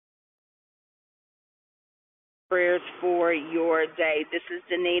Prayers for your day. This is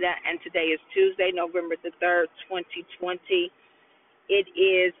Danita, and today is Tuesday, November the 3rd, 2020. It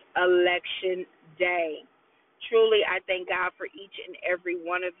is election day. Truly, I thank God for each and every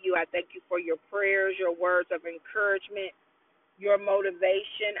one of you. I thank you for your prayers, your words of encouragement, your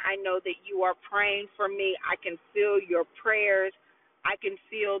motivation. I know that you are praying for me. I can feel your prayers. I can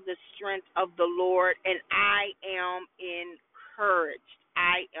feel the strength of the Lord, and I am encouraged.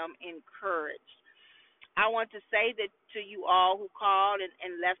 I am encouraged. I want to say that to you all who called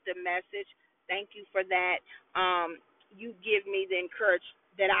and left a message, thank you for that. You give me the encouragement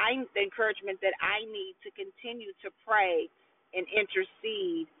that I need to continue to pray and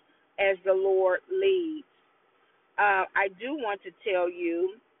intercede as the Lord leads. I do want to tell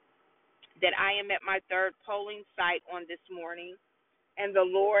you that I am at my third polling site on this morning, and the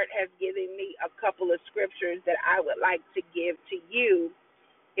Lord has given me a couple of scriptures that I would like to give to you.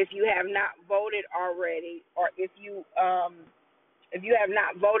 If you have not voted already, or if you have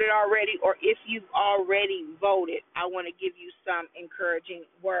not voted already, or if you've already voted, I want to give you some encouraging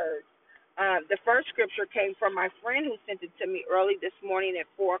words. The first scripture came from my friend who sent it to me early this morning at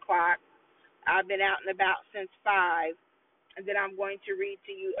 4 o'clock. I've been out and about since 5, and then I'm going to read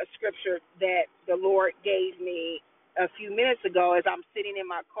to you a scripture that the Lord gave me a few minutes ago as I'm sitting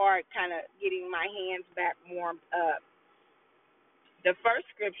in my car, kind of getting my hands back warmed up. The first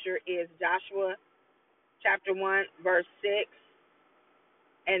scripture is Joshua chapter 1, verse 6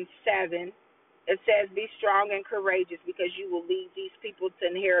 and 7. It says, "Be strong and courageous, because you will lead these people to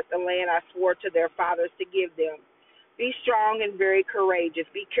inherit the land I swore to their fathers to give them. Be strong and very courageous.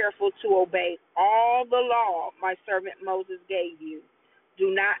 Be careful to obey all the law my servant Moses gave you. Do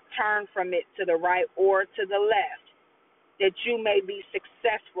not turn from it to the right or to the left, that you may be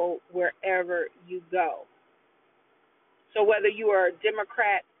successful wherever you go." So whether you are a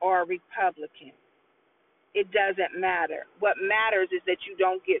Democrat or a Republican, it doesn't matter. What matters is that you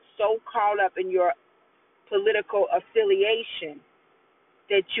don't get so caught up in your political affiliation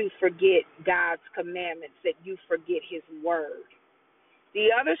that you forget God's commandments, that you forget his word.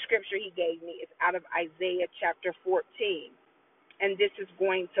 The other scripture he gave me is out of Isaiah chapter 14, and this is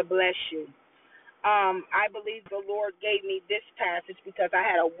going to bless you. I believe the Lord gave me this passage because I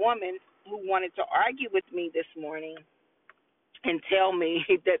had a woman who wanted to argue with me this morning and tell me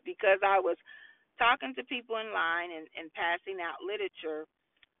that because I was talking to people in line and passing out literature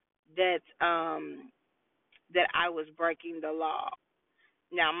that that I was breaking the law.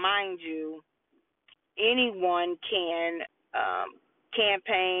 Now, mind you, anyone can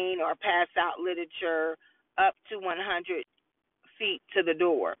campaign or pass out literature up to 100 feet to the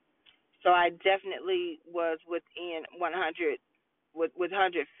door. So I definitely was within 100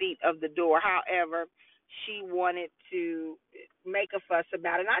 feet of the door. However, she wanted to make a fuss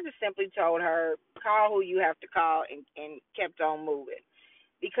about it. And I just simply told her, call who you have to call, and kept on moving.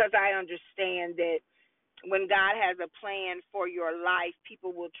 Because I understand that when God has a plan for your life,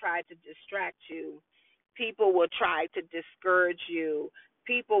 people will try to distract you. People will try to discourage you.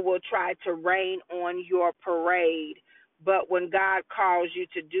 People will try to rain on your parade. But when God calls you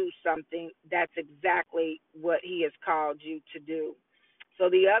to do something, that's exactly what he has called you to do. So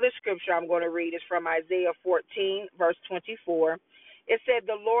the other scripture I'm going to read is from Isaiah 14, verse 24. It said,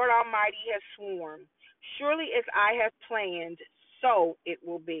 "The Lord Almighty has sworn, surely as I have planned, so it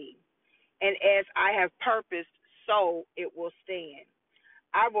will be. And as I have purposed, so it will stand.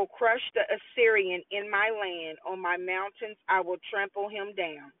 I will crush the Assyrian in my land. On my mountains I will trample him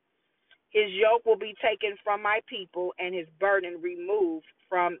down. His yoke will be taken from my people, and his burden removed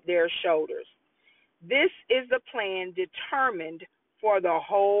from their shoulders. This is the plan determined for the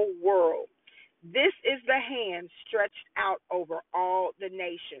whole world. This is the hand stretched out over all the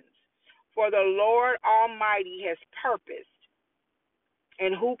nations. For the Lord Almighty has purposed,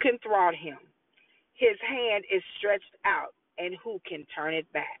 and who can thwart him? His hand is stretched out, and who can turn it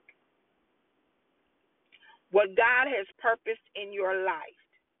back?" What God has purposed in your life,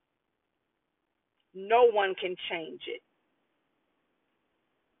 no one can change it.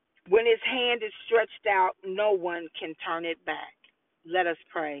 When his hand is stretched out, no one can turn it back. Let us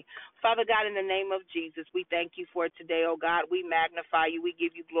pray. Father God, in the name of Jesus, we thank you for today, oh God. We magnify you. We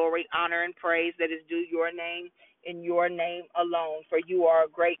give you glory, honor, and praise that is due your name and your name alone. For you are a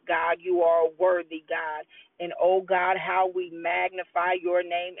great God. You are a worthy God. And, oh God, how we magnify your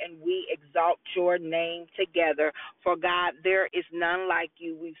name and we exalt your name together. For, God, there is none like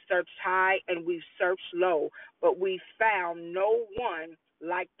you. We've searched high and we've searched low, but we found no one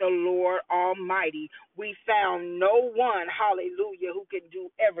like the Lord Almighty. We found no one, hallelujah, who can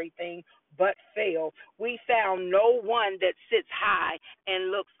do everything but fail. We found no one that sits high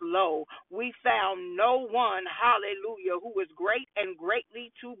and looks low. We found no one, hallelujah, who is great and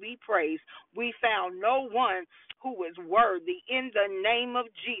greatly to be praised. We found no one who is worthy in the name of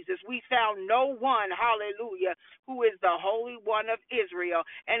Jesus. We found no one, hallelujah, who is the Holy One of Israel.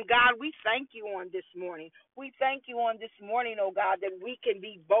 And God, we thank you on this morning. We thank you on this morning, oh God, that we can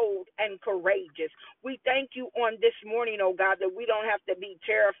be bold and courageous. We thank you on this morning, oh God, that we don't have to be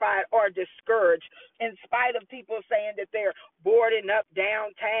terrified or discouraged in spite of people saying that they're boarding up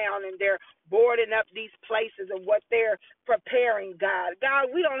downtown and they're boarding up these places and what they're preparing, God.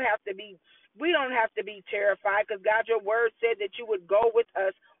 God, we don't have to be terrified because God, your word said that you would go with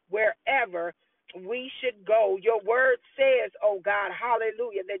us wherever we should go. Your word says, oh God,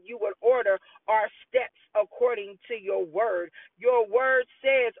 hallelujah, that you would order our steps according to your word. Your word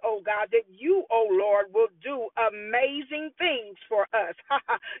says, oh God, that you, oh Lord, will do amazing things for us.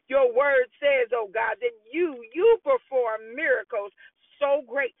 Your word says, oh God, that you perform miracles so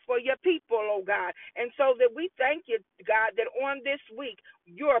great for your people, oh God. And so that we thank you, God, that on this week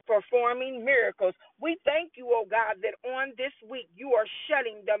you're performing miracles. We thank you, oh God, that on this week you are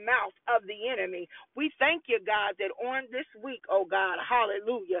shutting the mouth of the enemy. We thank you, God, that on this week, oh God,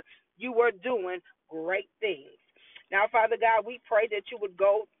 hallelujah, you are doing great things. Now, Father God, we pray that you would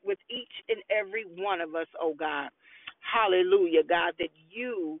go with each and every one of us, oh God. Hallelujah, God, that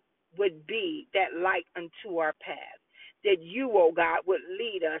you would be that light unto our path, that you, oh God, would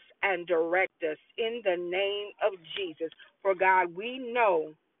lead us and direct us in the name of Jesus. For God, we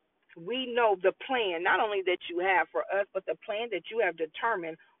know the plan, not only that you have for us, but the plan that you have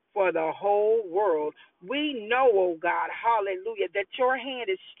determined for the whole world. We know, oh God, hallelujah, that your hand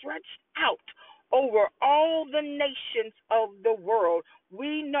is stretched out over all the nations of the world.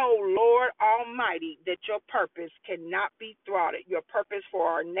 We know, Lord Almighty, that your purpose cannot be thwarted. Your purpose for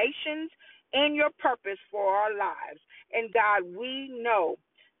our nations and your purpose for our lives. And God, we know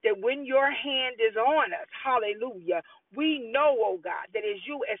that when your hand is on us, hallelujah, we know, oh God, that as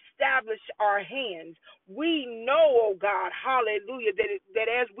you establish our hands, we know, oh God, hallelujah, that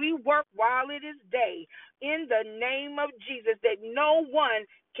as we work while it is day, in the name of Jesus, that no one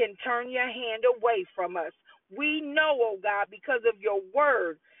can turn your hand away from us. We know, oh God, because of your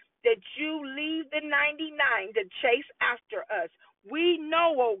word, that you leave the 99 to chase after us. We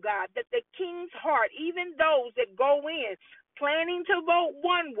know, oh God, that the king's heart, even those that go in planning to vote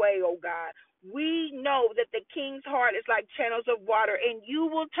one way, oh God, we know that the king's heart is like channels of water, and you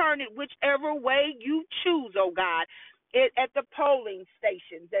will turn it whichever way you choose, oh God. At the polling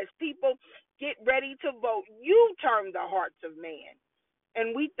stations, as people get ready to vote, you turn the hearts of man.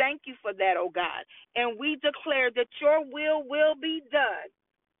 And we thank you for that, oh God. And we declare that your will be done.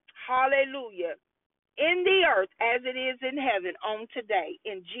 Hallelujah. In the earth as it is in heaven on today.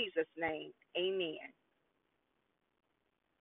 In Jesus' name, amen.